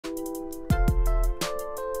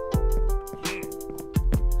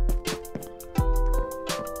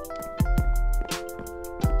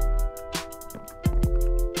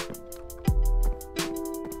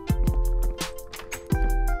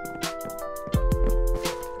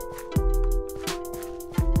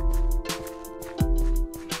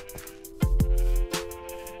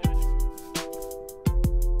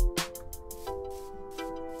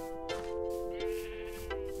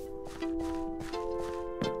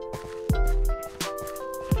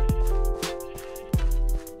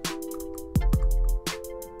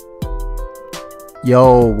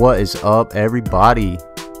Yo, what is up, everybody?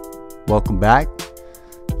 Welcome back.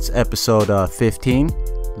 It's episode 15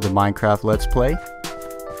 of the Minecraft Let's Play.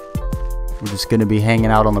 We're just going to be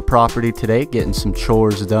hanging out on the property today, getting some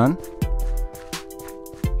chores done.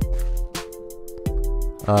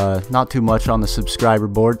 Not too much on the subscriber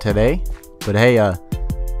board today, but hey,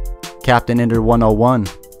 Captain Ender 101,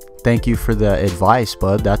 thank you for the advice,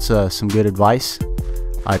 bud. That's some good advice.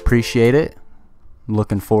 I appreciate it. I'm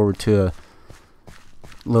looking forward to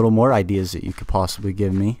a little more ideas that you could possibly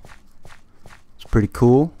give me. It's pretty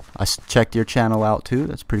cool. I checked your channel out too.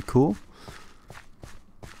 That's pretty cool.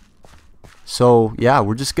 So yeah,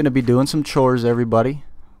 we're just gonna be doing some chores, everybody.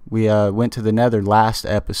 We went to the Nether last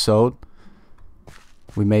episode.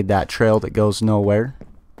 We made that trail that goes nowhere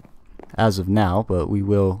as of now, but we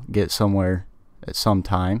will get somewhere at some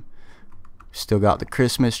time. Still got the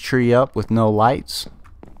Christmas tree up with no lights.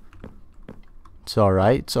 It's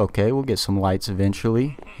alright, it's okay, we'll get some lights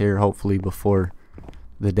eventually here, hopefully before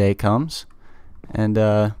the day comes. And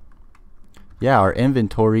yeah, our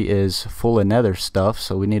inventory is full of nether stuff,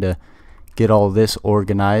 so we need to get all this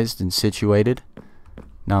organized and situated.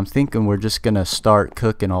 Now I'm thinking we're just gonna start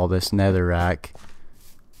cooking all this netherrack,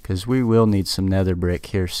 because we will need some nether brick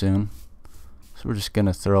here soon. So we're just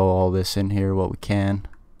gonna throw all this in here what we can.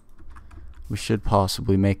 We should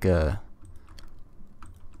possibly make a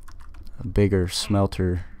bigger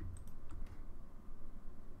smelter.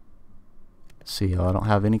 Let's see, I don't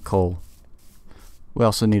have any coal. We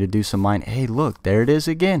also need to do some mine. Hey, look, there it is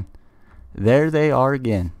again. There they are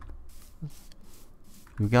again.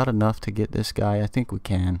 We got enough to get this guy. I think we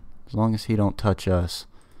can, as long as he don't touch us.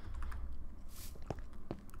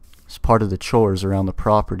 It's part of the chores around the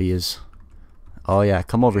property is, oh yeah,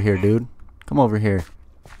 come over here, dude. Come over here.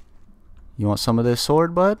 You want some of this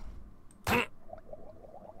sword, bud?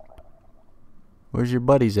 Where's your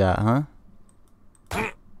buddies at, huh?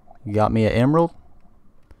 You got me an emerald?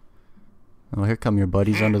 Oh, here come your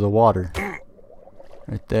buddies under the water.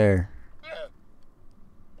 Right there.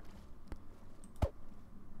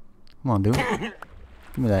 Come on, dude.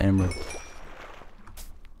 Give me that emerald.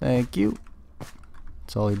 Thank you.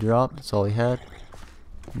 That's all he dropped. That's all he had.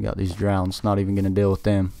 We got these drowns. Not even going to deal with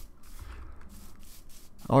them.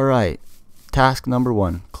 Alright. Task number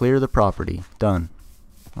 1. Clear the property. Done.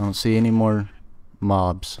 I don't see any more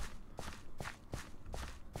mobs.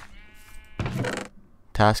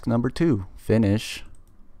 Task number 2. Finish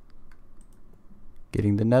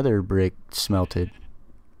getting the nether brick smelted.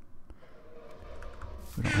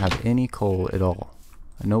 We don't have any coal at all.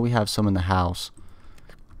 I know we have some in the house.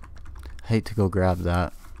 I hate to go grab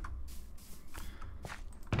that.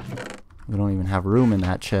 We don't even have room in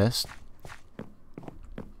that chest.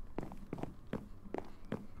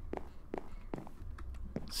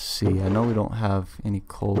 See, I know we don't have any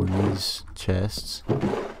coal in these chests.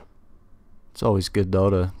 It's always good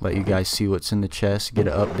though to let you guys see what's in the chest, get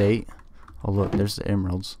an update. Oh look, there's the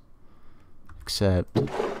emeralds. Except we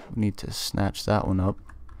need to snatch that one up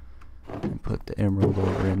and put the emerald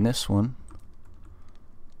over in this one.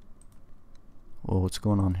 Whoa, what's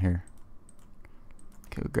going on here?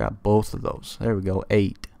 Okay, we grab both of those. There we go,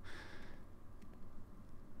 8.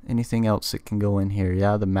 Anything else that can go in here?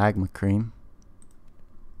 Yeah, the magma cream.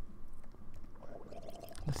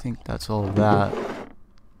 I think that's all of that.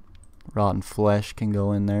 Rotten flesh can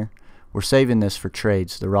go in there. We're saving this for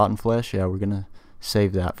trades. The rotten flesh, yeah, we're gonna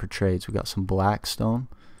save that for trades. We got some black stone.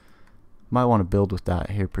 Might want to build with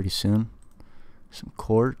that here pretty soon. Some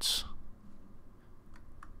quartz.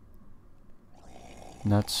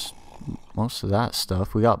 And that's most of that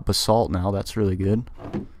stuff. We got basalt now. That's really good.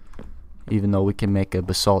 Even though we can make a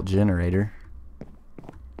basalt generator.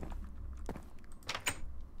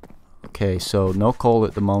 Okay, so no coal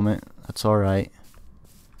at the moment. That's alright.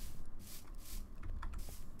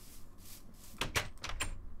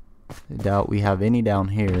 I doubt we have any down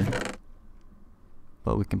here.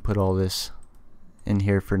 But we can put all this in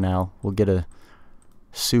here for now. We'll get a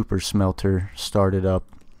super smelter started up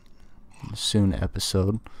in a soon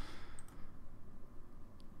episode.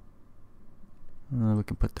 We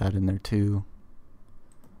can put that in there too.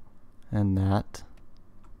 And that.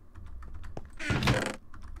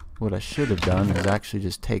 What I should have done is actually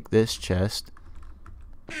just take this chest,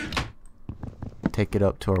 take it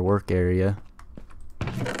up to our work area,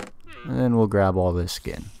 and then we'll grab all this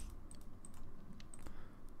again.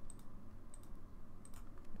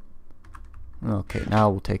 Okay,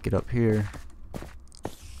 now we'll take it up here.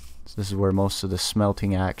 So this is where most of the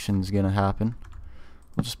smelting action is going to happen.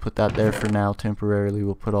 We'll just put that there for now temporarily.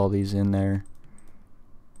 We'll put all these in there.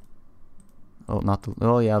 Oh, not the,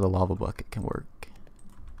 oh yeah, the lava bucket can work.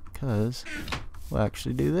 Because we'll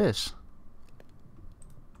actually do this.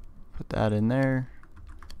 Put that in there.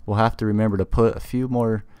 We'll have to remember to put a few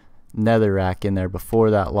more netherrack in there before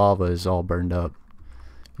that lava is all burned up.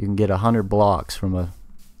 You can get 100 blocks from a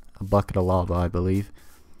bucket of lava, I believe.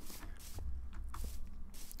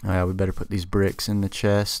 Alright, we better put these bricks in the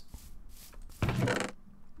chest.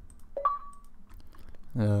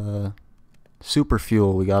 Super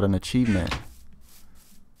fuel, we got an achievement.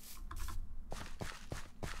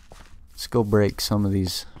 Let's go break some of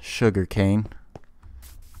these sugar cane.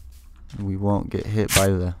 We won't get hit by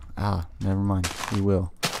the... never mind. We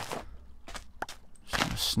will. Just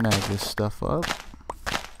gonna snag this stuff up.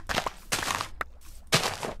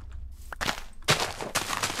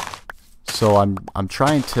 So I'm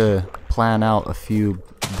trying to plan out a few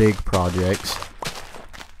big projects.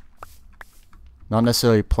 Not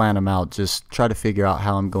necessarily plan them out, just try to figure out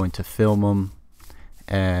how I'm going to film them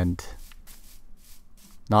and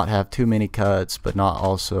not have too many cuts, but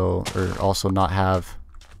also not have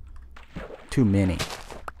too many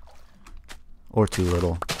or too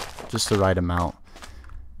little, just the right amount.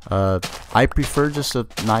 I prefer just a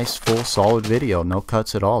nice full solid video, no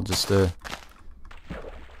cuts at all, just a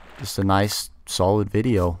nice solid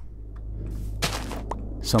video.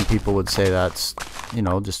 Some people would say that's, you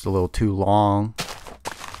know, just a little too long.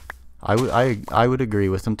 I would agree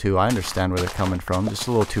with them too. I understand where they're coming from, just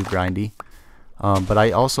a little too grindy. But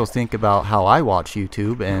I also think about how I watch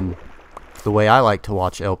YouTube, and the way I like to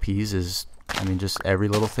watch LPs is, I mean, just every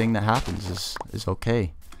little thing that happens is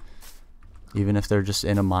okay. Even if they're just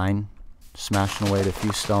in a mine, smashing away at a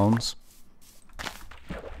few stones.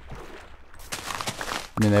 I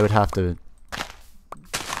mean, they would have to,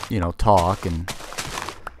 you know, talk and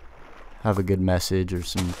have a good message or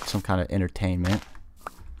some kind of entertainment.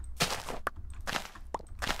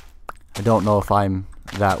 I don't know if I'm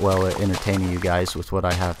that well at entertaining you guys with what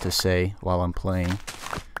I have to say while I'm playing,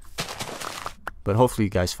 but hopefully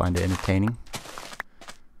you guys find it entertaining.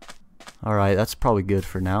 Alright, that's probably good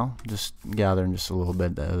for now. Just gathering just a little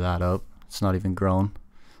bit of that up. It's not even grown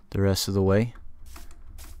the rest of the way.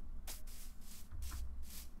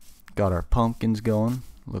 Got our pumpkins going.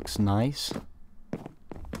 Looks nice.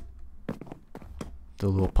 The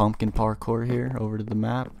little pumpkin parkour here over to the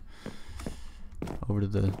map. Over to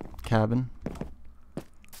the cabin.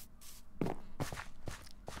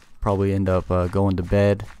 Probably end up going to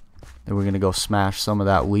bed. Then we're going to go smash some of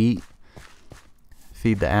that wheat.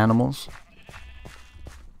 Feed the animals.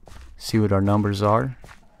 See what our numbers are.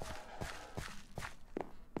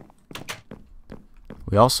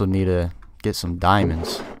 We also need to get some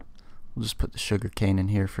diamonds. We'll just put the sugar cane in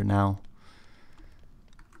here for now.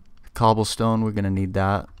 Cobblestone, we're going to need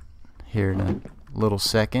that here in a little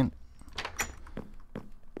second.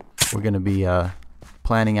 We're going to be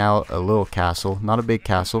planning out a little castle, not a big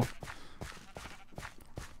castle.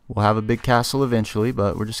 We'll have a big castle eventually,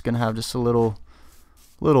 but we're just going to have just a little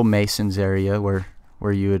mason's area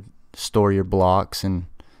where you would store your blocks and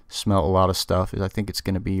smelt a lot of stuff. I think it's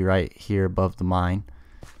going to be right here above the mine.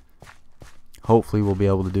 Hopefully we'll be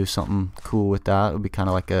able to do something cool with that. It'll be kind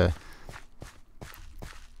of like a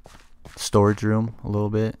storage room a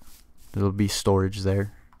little bit. There'll be storage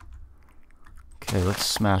there. Okay, let's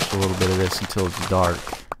smash a little bit of this until it's dark.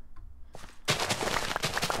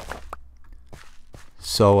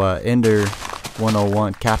 So Ender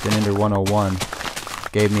 101, Captain Ender 101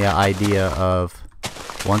 gave me an idea of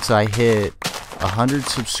once I hit 100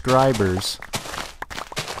 subscribers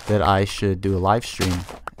that I should do a live stream,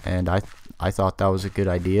 and I thought that was a good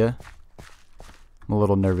idea. I'm a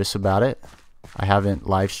little nervous about it. I haven't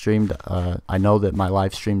live streamed. I know that my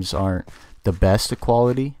live streams aren't the best of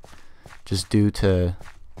quality, just due to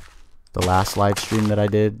the last live stream that I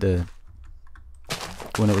did.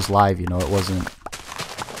 When it was live, you know, it wasn't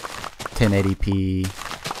 1080p.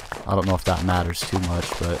 I don't know if that matters too much,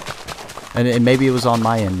 but and maybe it was on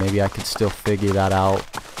my end. Maybe I could still figure that out.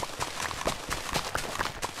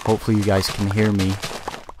 Hopefully you guys can hear me.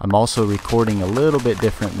 I'm also recording a little bit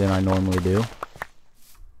different than I normally do,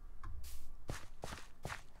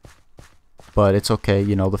 but it's okay.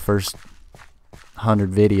 You know, the first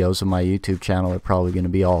 100 videos of my YouTube channel are probably going to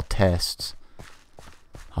be all tests.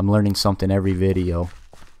 I'm learning something every video.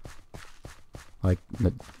 Like,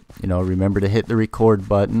 you know, remember to hit the record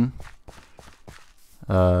button.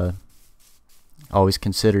 Always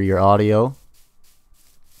consider your audio.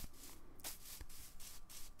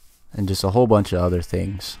 And just a whole bunch of other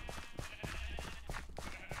things.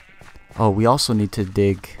 Oh, we also need to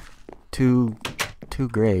dig two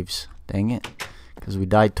graves. Dang it. Because we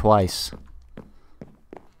died twice.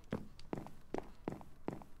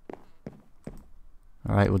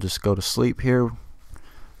 Alright, we'll just go to sleep here.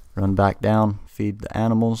 Run back down. Feed the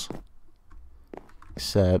animals.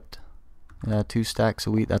 Except Yeah, 2 stacks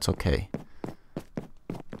of wheat. That's okay.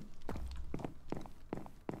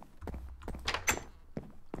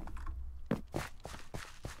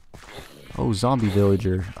 Oh, zombie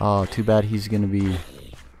villager. Oh, too bad he's gonna be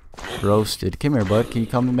roasted. Come here, bud. Can you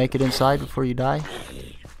come and make it inside before you die?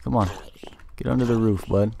 Come on. Get under the roof,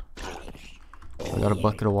 bud. I got a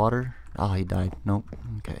bucket of water. Oh, he died. Nope.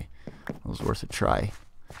 Okay. It was worth a try.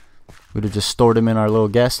 We'd have just stored him in our little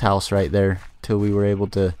guest house right there till we were able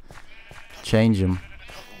to change him.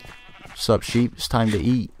 What's up, sheep? It's time to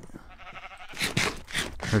eat.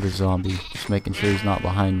 Heard a zombie. Just making sure he's not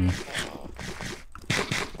behind me.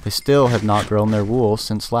 They still have not grown their wool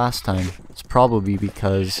since last time. It's probably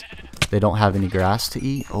because they don't have any grass to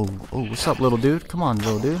eat. Oh, what's up, little dude? Come on,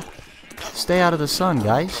 little dude. Stay out of the sun,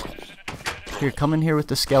 guys. Here, come in here with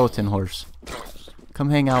the skeleton horse. Come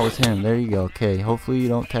hang out with him. There you go. Okay, hopefully you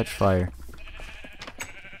don't catch fire.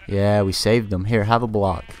 Yeah, we saved them. Here, have a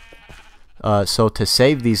block. So to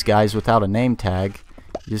save these guys without a name tag,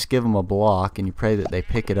 you just give them a block and you pray that they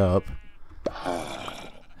pick it up.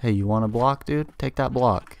 Hey, you want a block, dude? Take that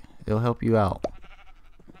block. It'll help you out.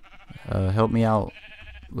 Help me out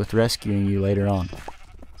with rescuing you later on.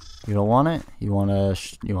 You don't want it? You want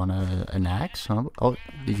an axe? Huh? Oh,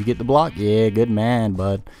 did you get the block? Yeah, good man,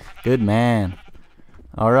 bud. Good man.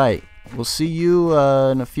 All right, we'll see you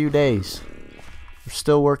in a few days. We're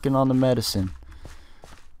still working on the medicine.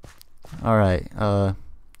 All right,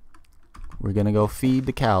 we're gonna go feed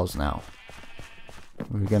the cows now.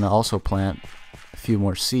 We're gonna also plant a few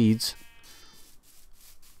more seeds.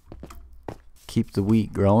 Keep the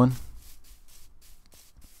wheat growing.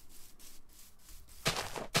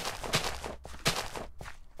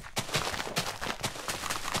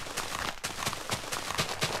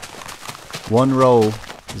 One row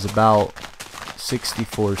is about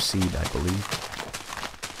 64 seed, I believe.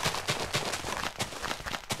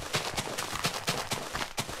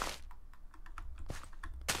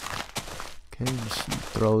 Okay, just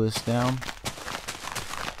throw this down.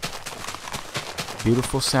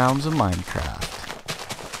 Beautiful sounds of Minecraft.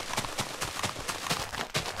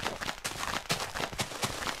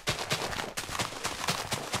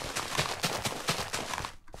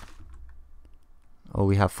 Oh,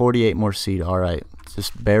 we have 48 more seed. Alright,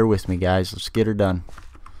 just bear with me, guys. Let's get her done.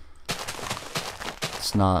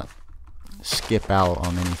 Let's not skip out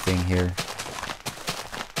on anything here.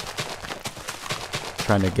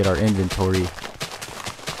 Trying to get our inventory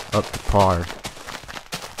up to par.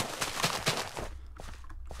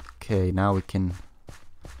 Okay, now we can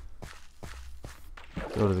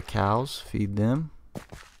go to the cows, feed them.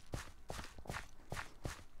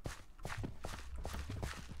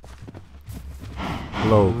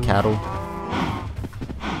 Hello, cattle.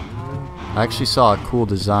 I actually saw a cool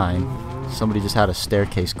design. Somebody just had a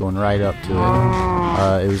staircase going right up to it.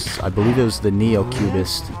 I believe it was the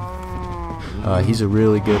Neo-Cubist. He's a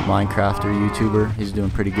really good Minecrafter YouTuber. He's doing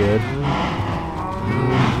pretty good.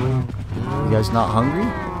 You guys not hungry?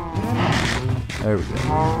 There we go.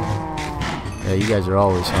 Yeah, you guys are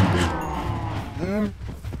always hungry.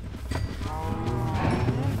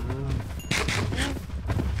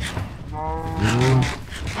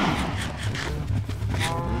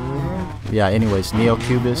 Yeah, anyways,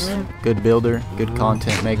 Neo-Cubist, good builder, good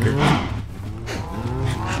content maker.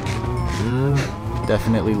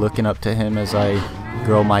 Definitely looking up to him as I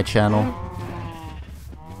grow my channel.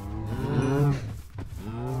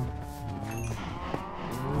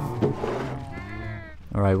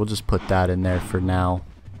 Alright, we'll just put that in there for now.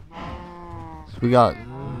 So we got,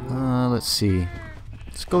 let's see.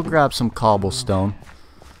 Let's go grab some cobblestone.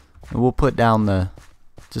 And we'll put down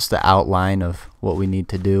just the outline of what we need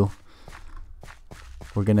to do.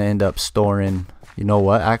 We're going to end up storing, you know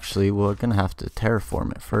what, actually, we're going to have to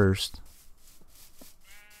terraform it first.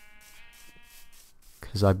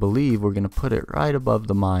 Because I believe we're going to put it right above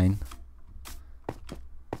the mine.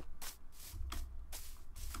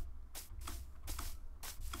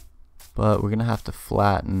 But we're going to have to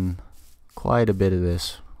flatten quite a bit of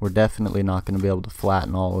this. We're definitely not going to be able to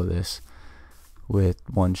flatten all of this with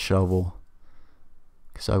one shovel.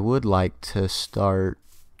 Because I would like to start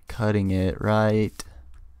cutting it right,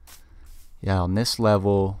 yeah, on this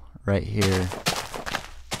level right here.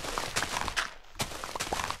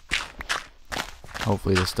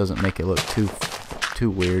 Hopefully this doesn't make it look too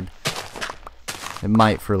weird. It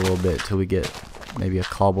might for a little bit till we get maybe a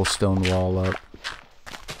cobblestone wall up,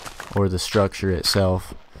 or the structure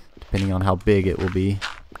itself, depending on how big it will be.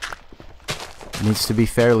 It needs to be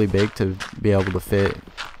fairly big to be able to fit,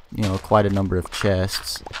 you know, quite a number of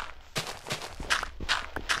chests.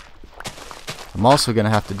 I'm also going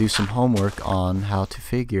to have to do some homework on how to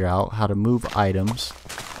figure out how to move items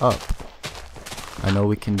up. I know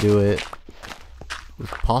we can do it with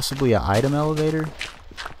possibly an item elevator,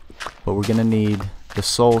 but we're gonna need the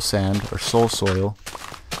soul sand or soul soil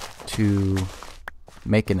to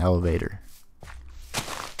make an elevator.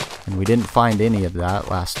 And we didn't find any of that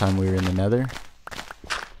last time we were in the Nether.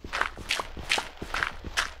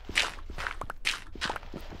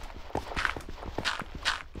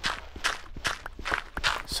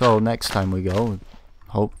 So next time we go,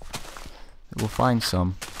 hope we'll find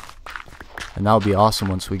some. And that'll be awesome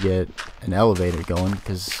once we get an elevator going,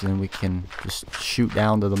 because then we can just shoot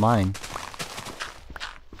down to the mine.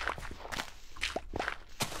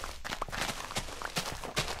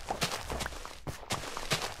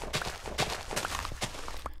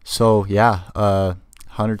 So yeah,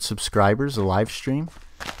 100 subscribers, a live stream.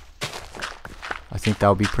 I think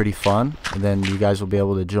that'll be pretty fun, and then you guys will be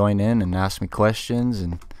able to join in and ask me questions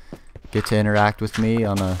and get to interact with me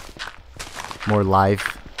on a more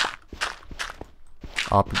live,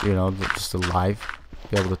 just a live,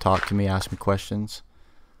 be able to talk to me, ask me questions,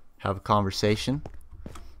 have a conversation.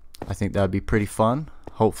 I think that'd be pretty fun.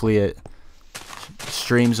 Hopefully it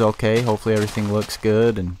streams okay. Hopefully everything looks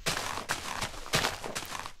good, and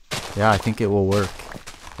yeah, I think it will work.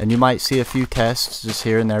 And you might see a few tests just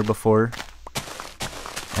here and there before.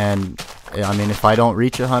 And I mean, if I don't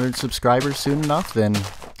reach 100 subscribers soon enough, then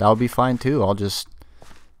that'll be fine too.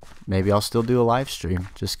 Maybe I'll still do a live stream,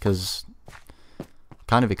 just because I'm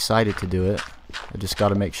kind of excited to do it. I just got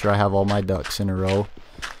to make sure I have all my ducks in a row.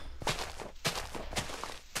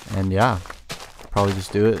 And yeah, probably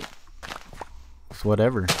just do it with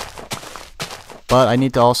whatever. But I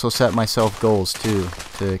need to also set myself goals too,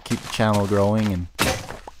 to keep the channel growing and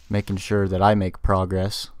making sure that I make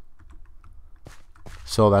progress.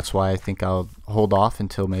 So that's why I think I'll hold off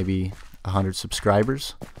until maybe 100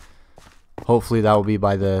 subscribers. Hopefully that will be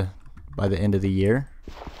by the end of the year.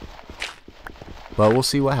 But we'll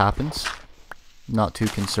see what happens. Not too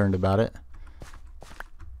concerned about it.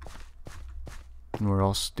 And where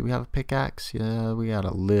else do we have a pickaxe? Yeah, we got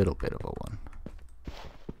a little bit of a one.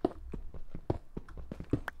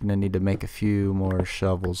 Gonna need to make a few more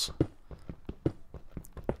shovels.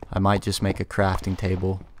 I might just make a crafting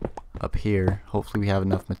table up here. Hopefully we have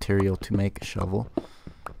enough material to make a shovel.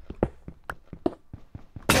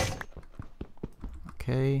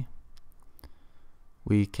 Okay.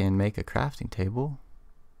 We can make a crafting table.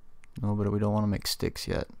 No, but we don't want to make sticks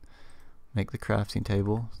yet. Make the crafting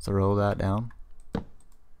table. Throw that down. We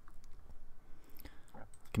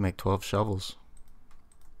can make 12 shovels.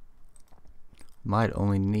 Might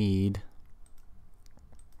only need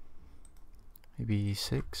maybe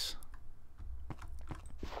 6.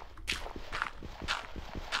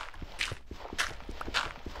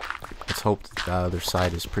 Let's hope that the other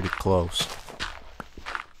side is pretty close.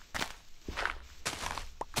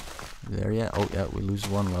 There yet? Oh yeah, we lose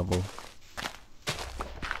one level.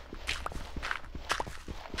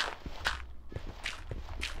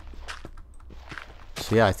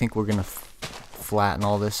 So yeah, I think we're gonna flatten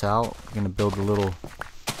all this out. We're gonna build a little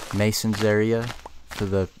mason's area for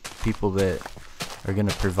the people that are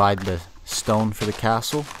gonna provide the stone for the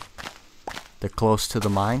castle. They're close to the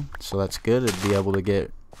mine, so that's good. It'd be able to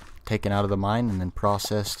get taken out of the mine and then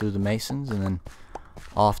processed through the masons and then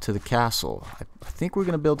off to the castle. I think we're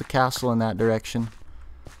gonna build the castle in that direction.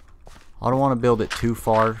 I don't want to build it too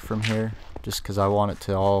far from here, just because I want it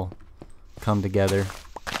to all come together.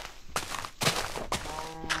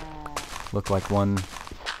 Look like one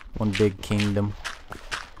big kingdom.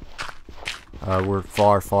 We're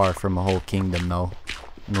far from a whole kingdom though,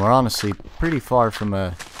 and we're honestly pretty far from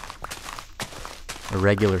a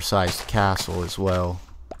regular sized castle as well.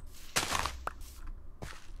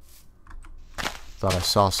 Thought I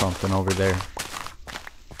saw something over there.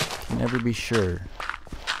 Can never be sure.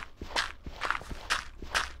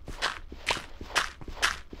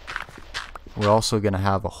 We're also gonna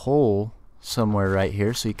have a hole somewhere right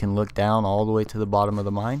here, so you can look down all the way to the bottom of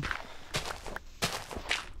the mine.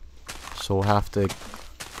 So we'll have to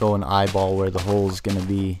go and eyeball where the hole is going to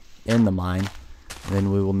be in the mine, and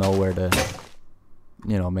then we will know where to,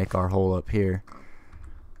 make our hole up here.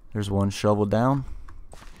 There's one shovel down.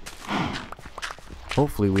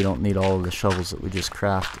 Hopefully we don't need all of the shovels that we just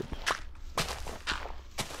crafted.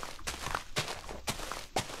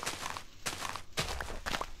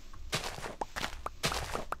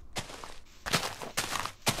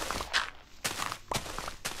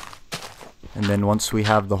 And then once we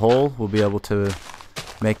have the hole, we'll be able to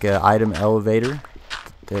make an item elevator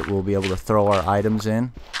that we'll be able to throw our items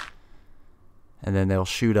in. And then they'll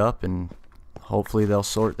shoot up and hopefully they'll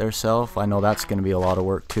sort themselves. I know that's going to be a lot of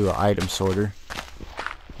work too, an item sorter.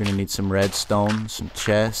 We're going to need some redstone, some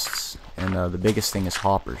chests, and the biggest thing is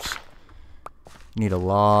hoppers. You need a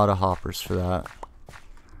lot of hoppers for that.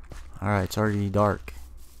 Alright, it's already dark.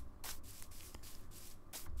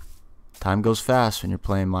 Time goes fast when you're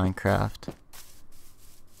playing Minecraft.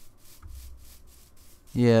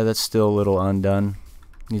 Yeah, that's still a little undone.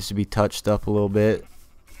 Needs to be touched up a little bit.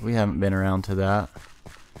 We haven't been around to that.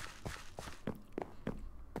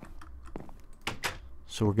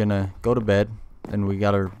 So we're gonna go to bed, and we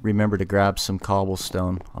gotta remember to grab some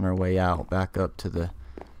cobblestone on our way out, back up to the,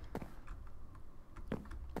 I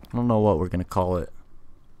don't know what we're gonna call it.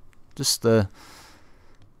 Just the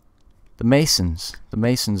masons. The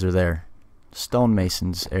masons are there.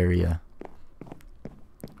 Stonemasons area.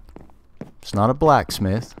 It's not a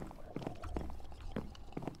blacksmith.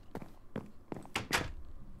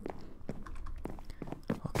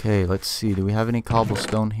 Okay, let's see. Do we have any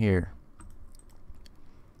cobblestone here?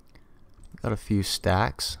 Got a few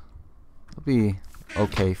stacks. It'll be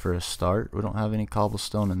okay for a start. We don't have any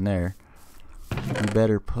cobblestone in there. We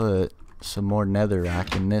better put some more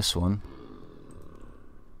netherrack in this one.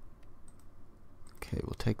 Okay,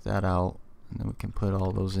 we'll take that out, and then we can put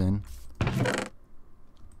all those in.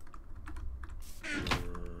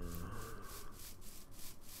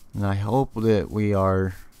 And I hope that we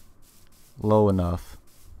are low enough.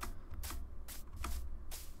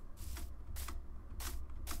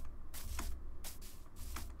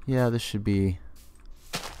 Yeah, this should be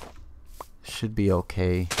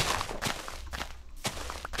okay.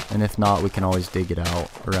 And if not, we can always dig it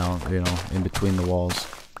out around, you know, in between the walls.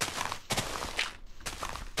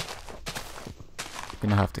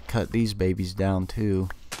 Gonna have to cut these babies down too.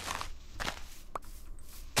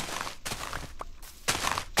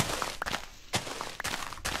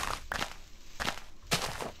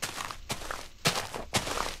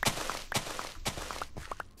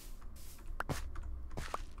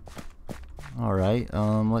 Alright,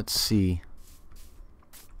 let's see.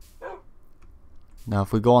 Now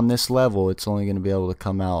if we go on this level, it's only going to be able to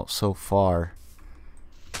come out so far.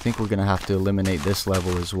 I think we're going to have to eliminate this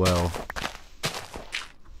level as well.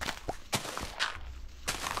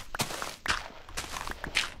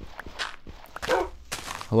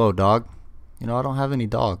 Hello, dog. You know, I don't have any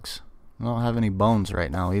dogs. I don't have any bones right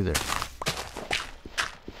now either.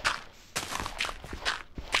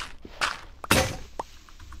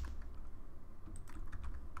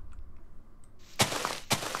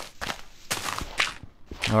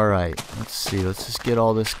 Alright, let's see. Let's just get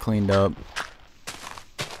all this cleaned up.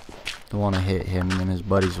 Don't want to hit him, and his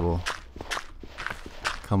buddies will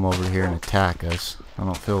come over here and attack us. I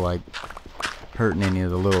don't feel like hurting any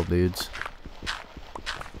of the little dudes.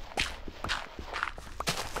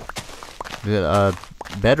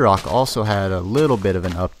 Bedrock also had a little bit of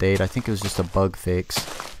an update. I think it was just a bug fix.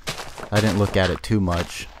 I didn't look at it too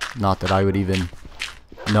much. Not that I would even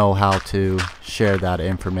know how to share that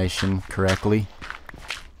information correctly.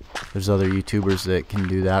 There's other YouTubers that can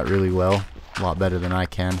do that really well, a lot better than I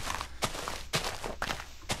can.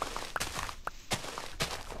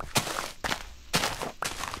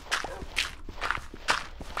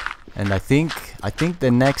 And I think the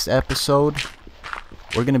next episode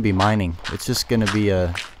we're gonna be mining. It's just gonna be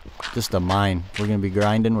just a mine. We're gonna be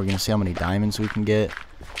grinding. We're gonna see how many diamonds we can get.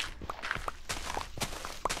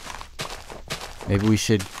 Maybe we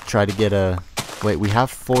should try to get a. Wait, we have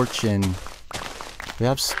fortune. We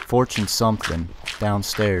have fortune something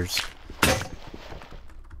downstairs.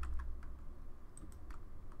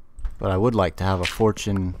 But I would like to have a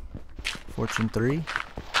fortune 3?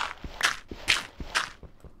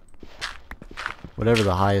 Whatever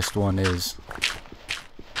the highest one is.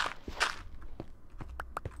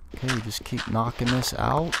 Okay, just keep knocking this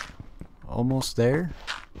out. Almost there.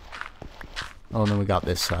 Oh, and then we got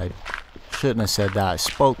this side. Shouldn't have said that. I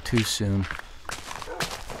spoke too soon.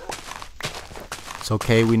 It's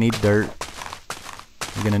okay, we need dirt.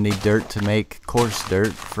 We're gonna need dirt to make coarse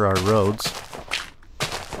dirt for our roads.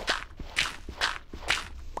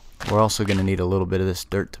 We're also gonna need a little bit of this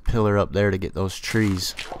dirt to pillar up there to get those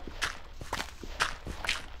trees.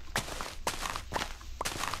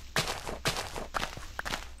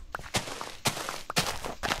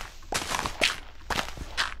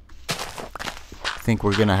 I think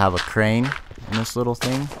we're gonna have a crane in this little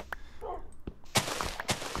thing.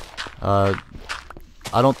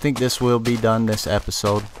 I don't think this will be done this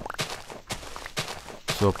episode,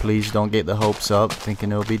 so please don't get the hopes up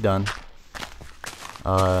thinking it'll be done.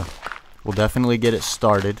 We'll definitely get it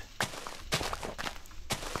started,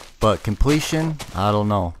 but completion, I don't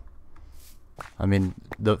know. I mean,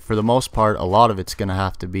 for the most part, a lot of it's gonna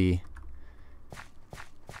have to be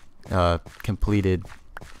completed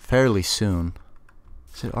fairly soon.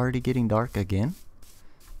 Is it already getting dark again?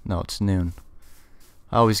 No, it's noon.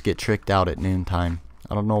 I always get tricked out at noontime.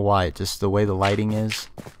 I don't know why, just the way the lighting is.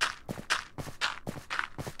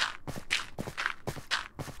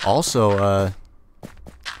 Also,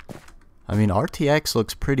 I mean, RTX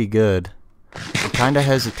looks pretty good. I'm kind of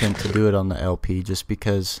hesitant to do it on the LP just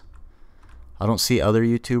because I don't see other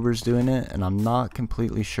YouTubers doing it, and I'm not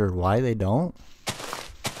completely sure why they don't.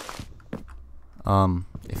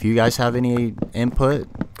 If you guys have any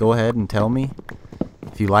input, go ahead and tell me.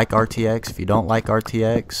 If you like RTX, if you don't like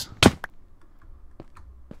RTX.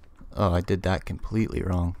 Oh, I did that completely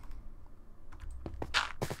wrong.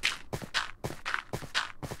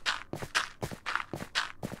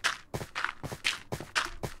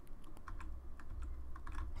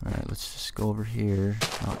 Alright, let's just go over here,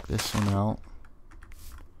 knock this one out.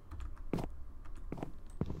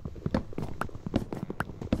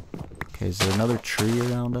 Okay, is there another tree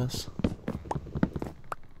around us?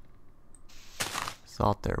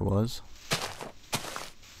 Thought there was.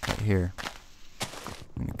 Right here.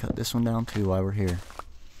 I'm gonna cut this one down too while we're here.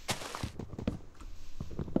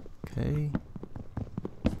 Okay.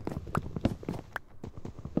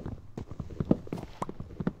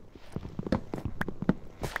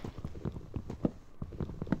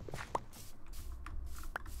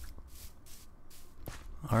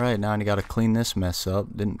 Alright, now I gotta clean this mess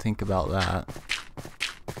up. Didn't think about that.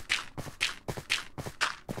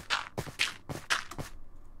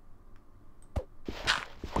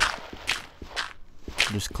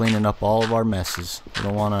 Just cleaning up all of our messes. We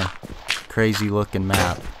don't want a crazy looking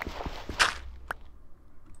map.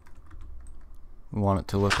 We want it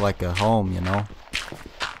to look like a home, you know.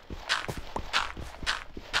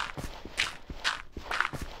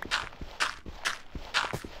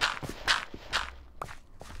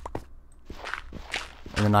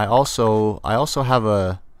 And then I also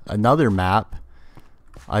have another map.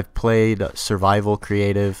 I've played survival,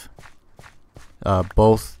 creative,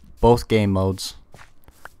 both game modes.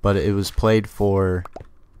 But it was played for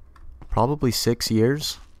probably 6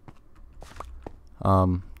 years.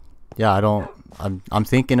 Yeah, I'm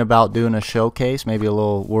thinking about doing a showcase, maybe a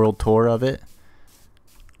little world tour of it.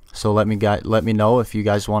 So let me know if you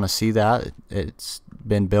guys want to see that. It's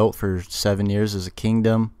been built for 7 years as a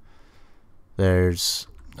kingdom. There's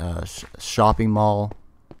a shopping mall.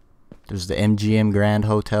 There's the MGM Grand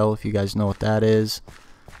Hotel, if you guys know what that is.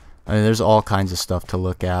 I mean, there's all kinds of stuff to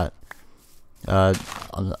look at.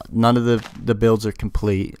 None of the builds are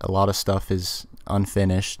complete. A lot of stuff is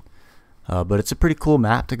unfinished, but it's a pretty cool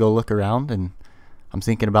map to go look around, and I'm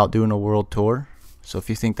thinking about doing a world tour. So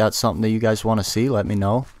if you think that's something that you guys want to see, let me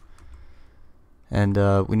know. And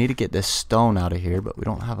we need to get this stone out of here, but we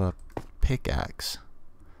don't have a pickaxe.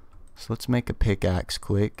 So let's make a pickaxe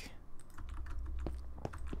quick.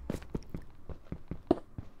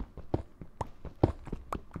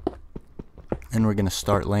 And we're gonna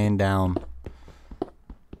start laying down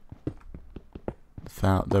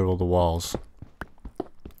there are the walls.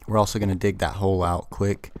 We're also going to dig that hole out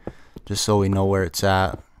quick, just so we know where it's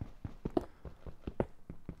at.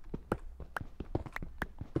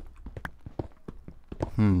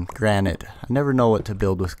 Granite. I never know what to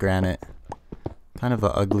build with granite. Kind of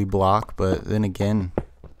an ugly block, but then again,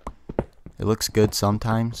 it looks good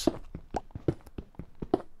sometimes.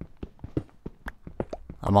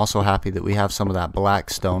 I'm also happy that we have some of that black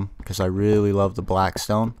stone, because I really love the black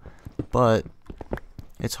stone, but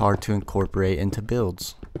it's hard to incorporate into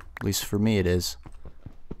builds. At least for me it is.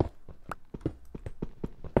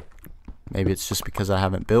 Maybe it's just because I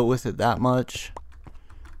haven't built with it that much.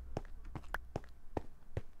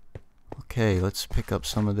 Okay, let's pick up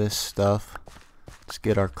some of this stuff. Let's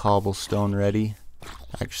get our cobblestone ready.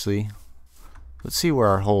 Actually, let's see where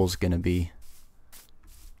our hole's gonna be.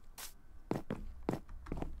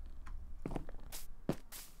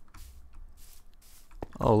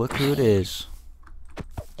 Oh, look who it is.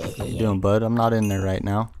 How you doing, bud? I'm not in there right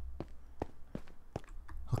now.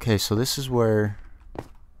 Okay, so this is where...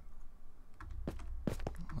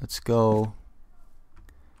 Let's go...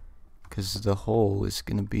 because the hole is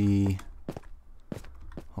gonna be...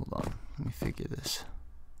 Hold on, let me figure this.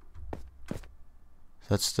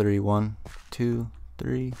 That's 3, 1, 2,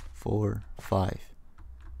 3, 4, 5.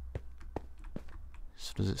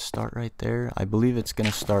 So does it start right there? I believe it's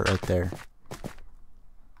gonna start right there.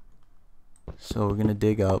 So we're gonna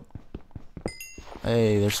dig up.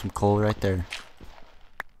 Hey, there's some coal right there.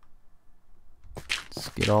 Let's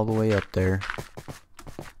get all the way up there.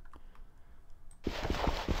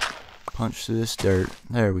 Punch through this dirt.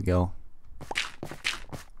 There we go.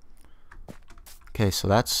 Okay, so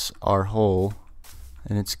that's our hole.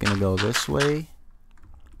 And it's gonna go this way.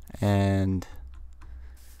 And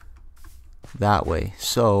that way.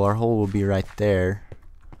 So our hole will be right there,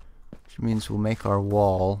 which means we'll make our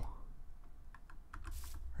wall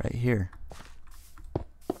right here.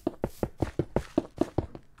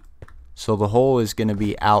 So the hole is going to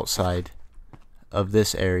be outside of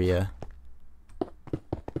this area.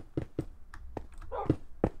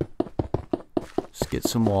 Let's get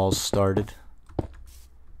some walls started.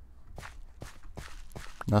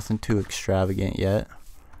 Nothing too extravagant yet.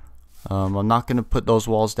 I'm not going to put those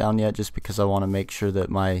walls down yet just because I want to make sure that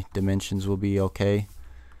my dimensions will be okay.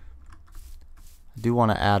 I do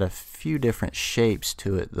want to add a few different shapes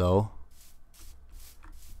to it though.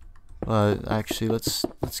 But actually let's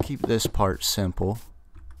keep this part simple.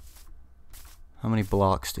 How many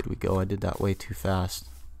blocks did we go? I did that way too fast.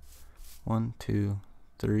 1, 2,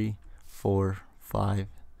 3, 4, 5,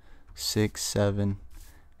 6, 7,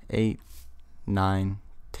 8, 9,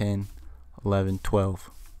 10, 11,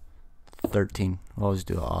 12, 13. We'll always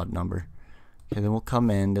do an odd number. Okay, then we'll come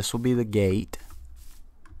in. This will be the gate.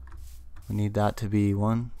 We need that to be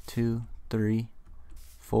 1, 2, 3,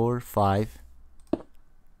 4, 5.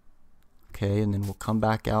 Okay, and then we'll come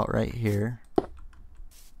back out right here.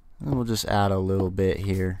 And we'll just add a little bit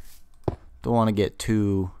here. Don't want to get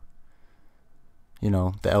too, you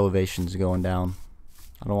know, the elevation's going down.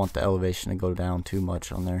 I don't want the elevation to go down too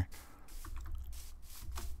much on there.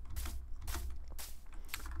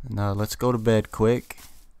 And let's go to bed quick.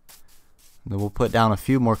 And then we'll put down a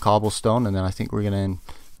few more cobblestone, and then I think we're going to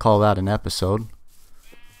call that an episode.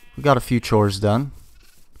 We got a few chores done.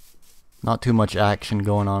 Not too much action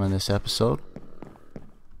going on in this episode.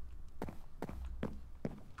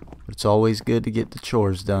 But it's always good to get the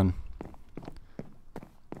chores done.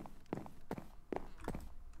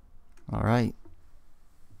 Alright.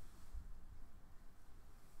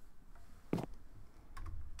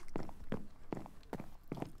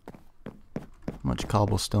 How much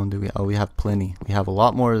cobblestone do we have? Oh, we have plenty. We have a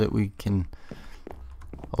lot more that we can,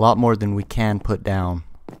 a lot more than we can put down.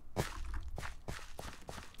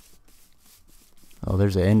 Oh,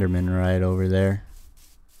 there's an Enderman right over there.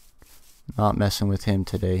 Not messing with him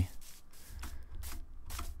today.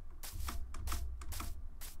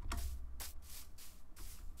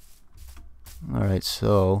 Alright,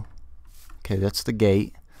 so okay, that's the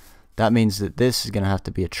gate. That means that this is gonna have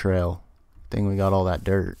to be a trail. I think we got all that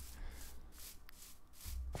dirt.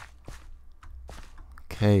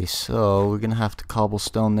 Okay, so we're gonna have to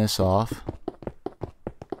cobblestone this off.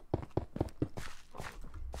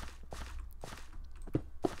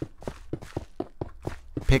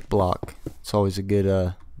 Pick block. It's always a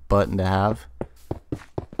good button to have.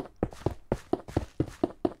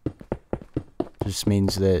 Just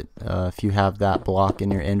means that if you have that block in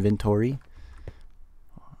your inventory,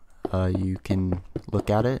 you can look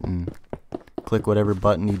at it and click whatever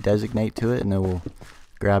button you designate to it, and it will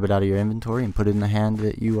grab it out of your inventory and put it in the hand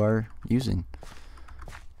that you are using.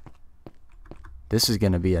 This is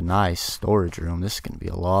going to be a nice storage room. This is going to be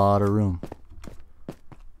a lot of room.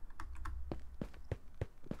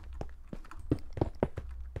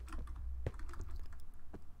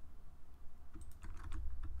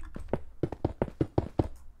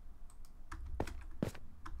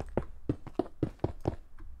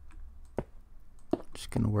 Just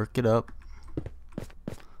gonna work it up.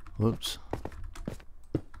 Whoops.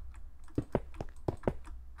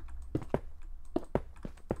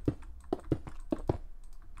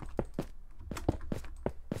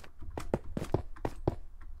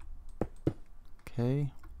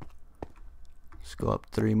 Okay. Let's go up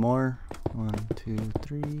 3 more. 1, 2,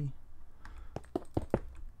 3.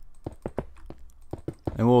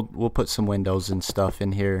 And we'll put some windows and stuff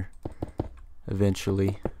in here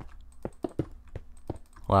eventually.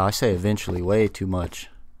 Wow, I say eventually way too much.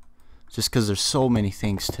 Just because there's so many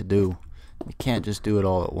things to do. You can't just do it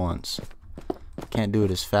all at once. You can't do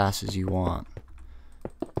it as fast as you want.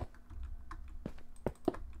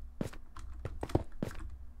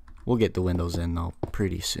 We'll get the windows in though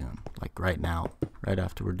pretty soon. Like right now. Right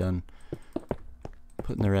after we're done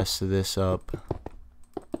putting the rest of this up.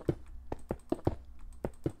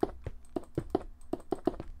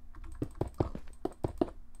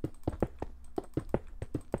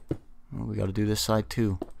 We got to do this side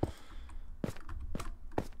too.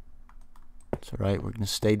 It's alright, we're going to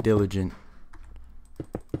stay diligent.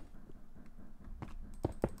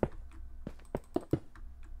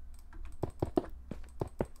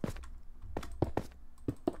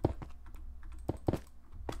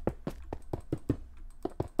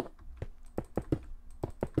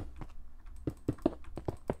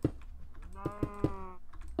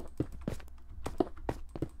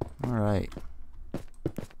 Alright.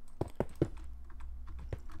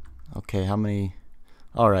 Okay, how many?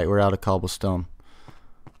 Alright, we're out of cobblestone.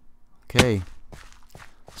 Okay.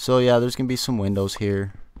 So yeah, there's going to be some windows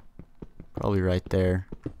here. Probably right there.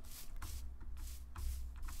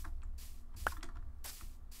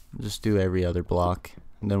 Just do every other block.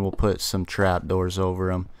 And then we'll put some trap doors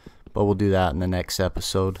over them. But we'll do that in the next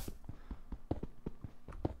episode.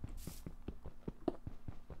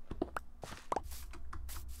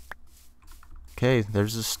 Okay,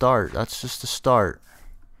 there's the start. That's just the start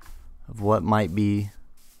of what might be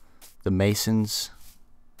the Masons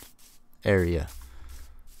area.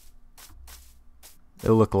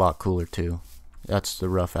 It'll look a lot cooler too. That's the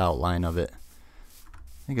rough outline of it.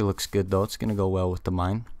 I think it looks good though. It's gonna go well with the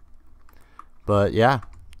mine. But yeah.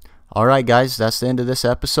 Alright guys, that's the end of this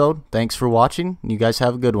episode. Thanks for watching. You guys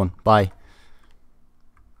have a good one. Bye.